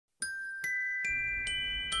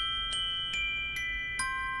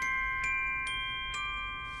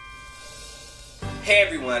Hey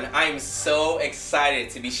everyone, I am so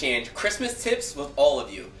excited to be sharing Christmas tips with all of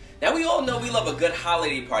you. Now we all know we love a good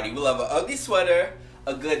holiday party. We love an ugly sweater,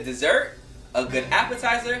 a good dessert, a good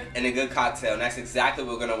appetizer, and a good cocktail. And that's exactly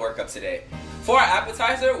what we're going to work up today. For our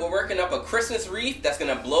appetizer, we're working up a Christmas wreath that's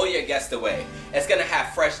going to blow your guests away. It's going to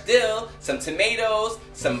have fresh dill, some tomatoes,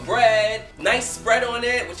 some bread, nice spread on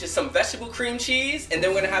it, which is some vegetable cream cheese, and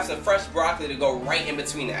then we're going to have some fresh broccoli to go right in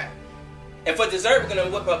between that. And for dessert, we're going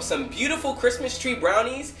to whip up some beautiful Christmas tree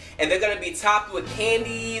brownies, and they're going to be topped with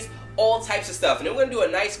candies, all types of stuff. And then we're going to do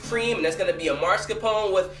a nice cream, and that's going to be a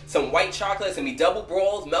mascarpone with some white chocolate. It's going to be double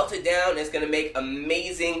broiled, melted down, and it's going to make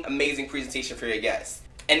amazing, amazing presentation for your guests.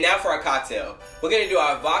 And now for our cocktail. We're going to do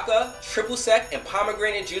our vodka, triple sec, and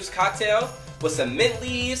pomegranate juice cocktail with some mint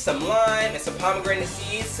leaves, some lime, and some pomegranate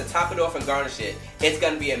seeds to top it off and garnish it. It's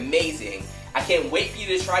going to be amazing. I can't wait for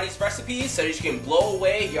you to try these recipes so that you can blow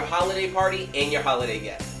away your holiday party and your holiday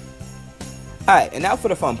guests. Alright, and now for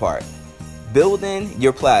the fun part. Building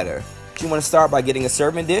your platter. You want to start by getting a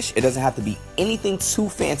serving dish. It doesn't have to be anything too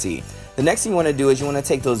fancy. The next thing you want to do is you want to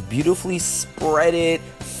take those beautifully spreaded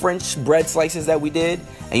French bread slices that we did,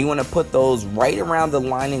 and you want to put those right around the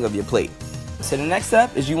lining of your plate. So the next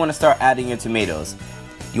step is you want to start adding your tomatoes.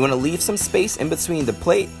 You want to leave some space in between the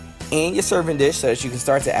plate and your serving dish so that you can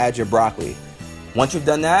start to add your broccoli. Once you've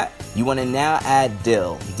done that, you want to now add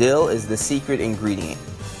dill. Dill is the secret ingredient.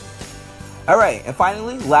 Alright, and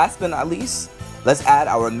finally, last but not least, let's add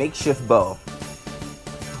our makeshift bow.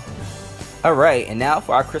 Alright, and now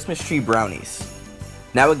for our Christmas tree brownies.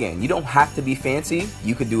 Now again, you don't have to be fancy.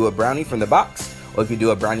 You could do a brownie from the box, or you could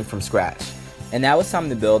do a brownie from scratch. And now it's time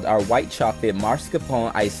to build our white chocolate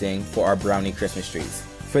mascarpone icing for our brownie Christmas trees.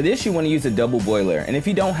 For this, you want to use a double boiler, and if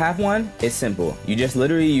you don't have one, it's simple. You just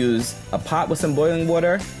literally use a pot with some boiling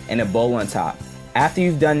water and a bowl on top. After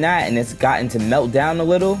you've done that and it's gotten to melt down a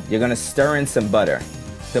little, you're going to stir in some butter.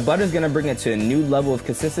 The butter is going to bring it to a new level of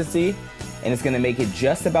consistency, and it's going to make it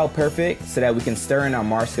just about perfect so that we can stir in our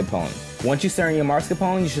mascarpone. Once you stir in your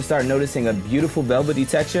mascarpone, you should start noticing a beautiful velvety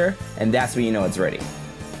texture, and that's when you know it's ready.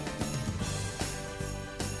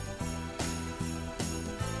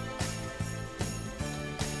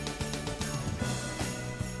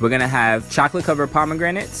 We're gonna have chocolate covered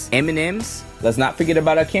pomegranates, M&Ms. Let's not forget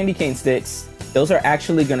about our candy cane sticks. Those are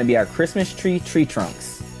actually gonna be our Christmas tree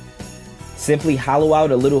trunks. Simply hollow out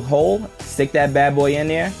a little hole, stick that bad boy in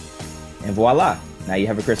there, and voila, now you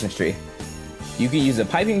have a Christmas tree. You can use a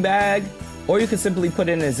piping bag, or you can simply put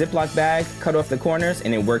it in a Ziploc bag, cut off the corners,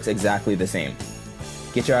 and it works exactly the same.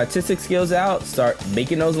 Get your artistic skills out, start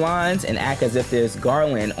making those lines, and act as if there's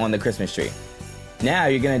garland on the Christmas tree. Now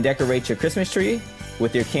you're gonna decorate your Christmas tree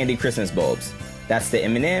with your candy Christmas bulbs. That's the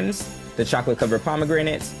M&Ms, the chocolate covered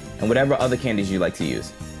pomegranates, and whatever other candies you like to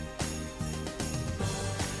use.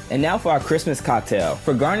 And now for our Christmas cocktail.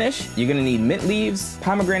 For garnish, you're gonna need mint leaves,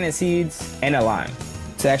 pomegranate seeds, and a lime.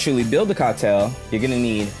 To actually build the cocktail, you're gonna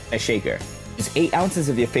need a shaker. Just 8 ounces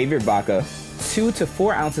of your favorite vodka, 2 to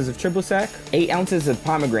 4 ounces of triple sec, 8 ounces of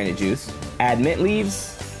pomegranate juice, add mint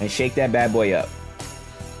leaves, and shake that bad boy up.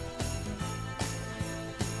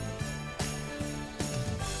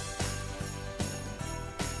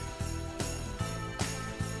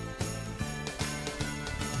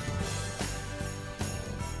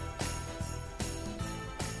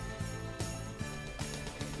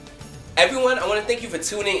 Everyone, I want to thank you for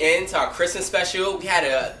tuning in to our Christmas special. We had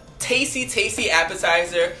a tasty, tasty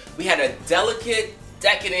appetizer, we had a delicate,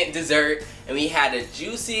 decadent dessert, and we had a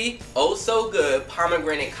juicy, oh so good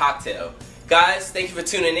pomegranate cocktail. Guys, thank you for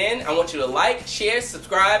tuning in. I want you to like, share,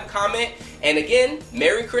 subscribe, comment, and again,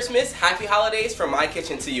 Merry Christmas, Happy Holidays from my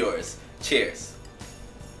kitchen to yours. Cheers.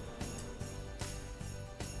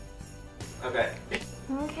 Okay.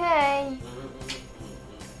 Okay.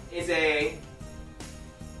 It's a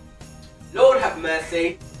Lord have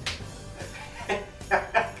mercy.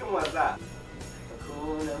 Come on, stop.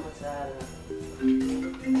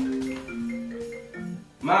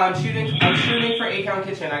 Mom, I'm shooting for 8 Count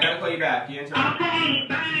Kitchen. I gotta call you back. You interrupt. Okay,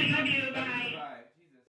 bye, love you.